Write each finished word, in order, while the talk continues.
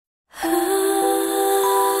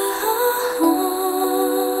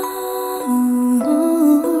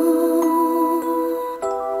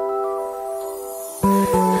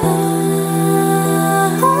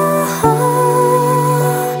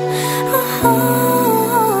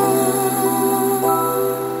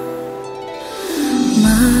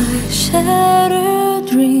Shattered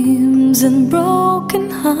dreams and broken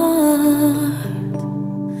heart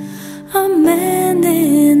I'm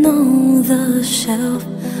mending on the shelf.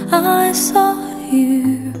 I saw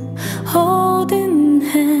you holding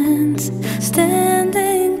hands,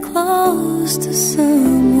 standing close to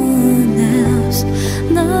someone else.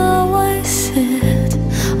 Now I sit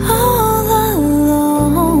all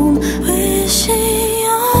alone, wishing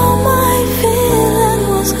all my feeling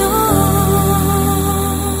was gone.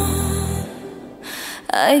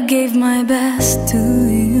 I gave my best to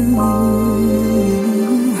you,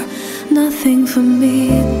 nothing for me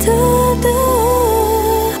to do,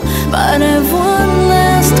 but I've one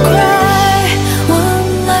last cry,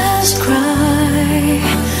 one last cry,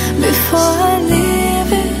 before I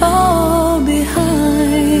leave it all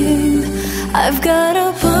behind. I've gotta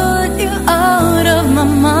put you out of my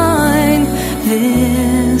mind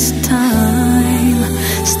this time.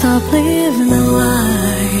 Stop living a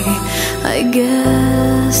lie. I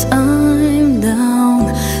guess I'm down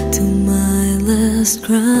to my last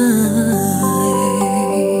cry.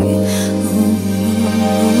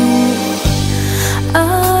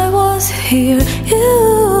 I was here,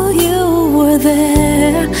 you were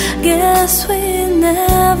there. Guess we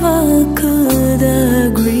never could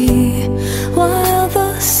agree. While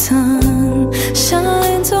the sun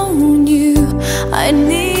shines on you, I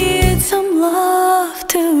need some love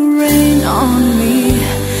to rain on me.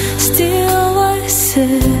 Still I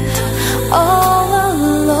sit all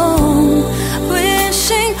alone,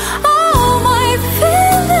 wishing all my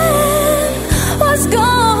feeling was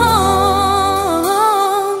gone.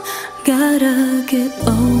 Gotta get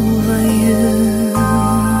over you,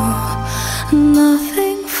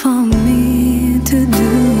 nothing for me to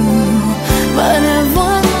do, but I've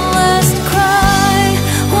one last cry,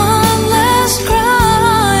 one last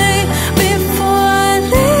cry, before I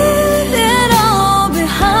leave it all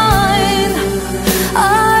behind.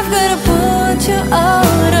 I've gotta put you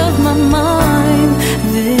out of my mind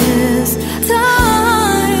this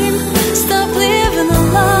time. Stop living a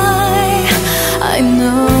lie. I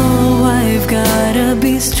know I've gotta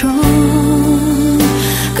be strong,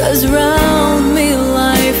 'cause round me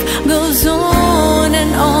life goes on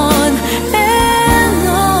and on and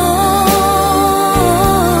on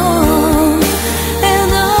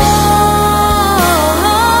and on.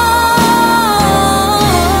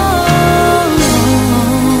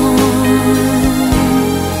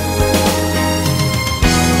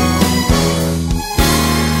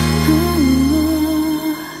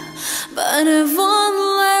 But I've one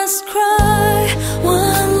last cry,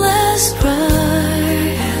 one last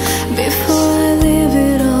cry, before I leave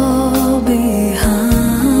it all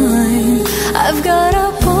behind. I've gotta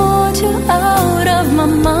put you out of my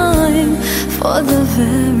mind for the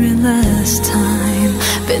very last time.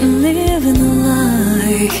 Been living a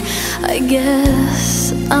lie. I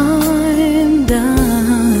guess I'm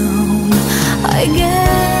down. I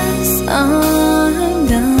guess I'm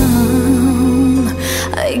down.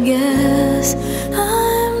 I guess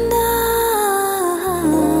I'm down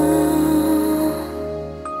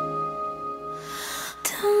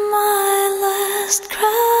to my last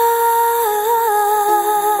cry.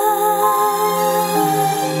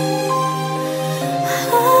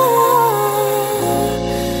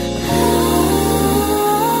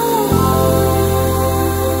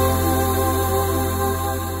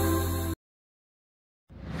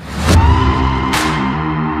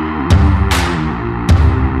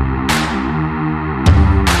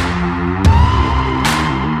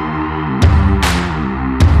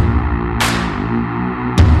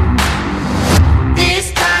 This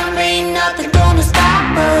time ain't nothing gonna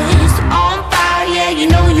stop us. On fire, yeah, you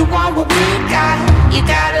know you want what we got. You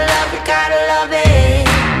gotta love it, gotta love it.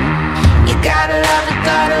 You gotta love it,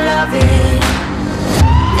 gotta love it.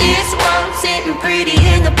 This world's sitting pretty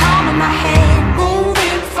in the palm of my hand.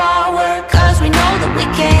 Moving forward, 'cause we know that we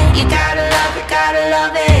can. You gotta love it, gotta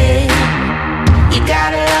love it. You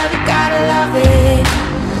gotta love it, gotta love it.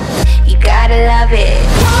 You gotta love it.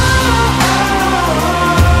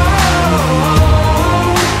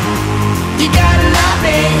 You gotta love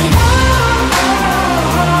it.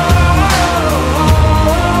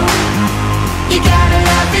 You gotta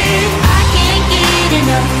love it. I can't get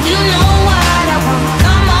enough. You know what I want.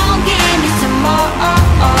 Come on, give me some more.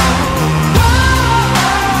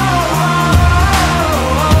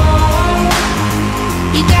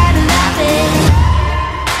 You gotta love it.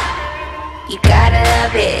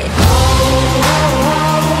 love it.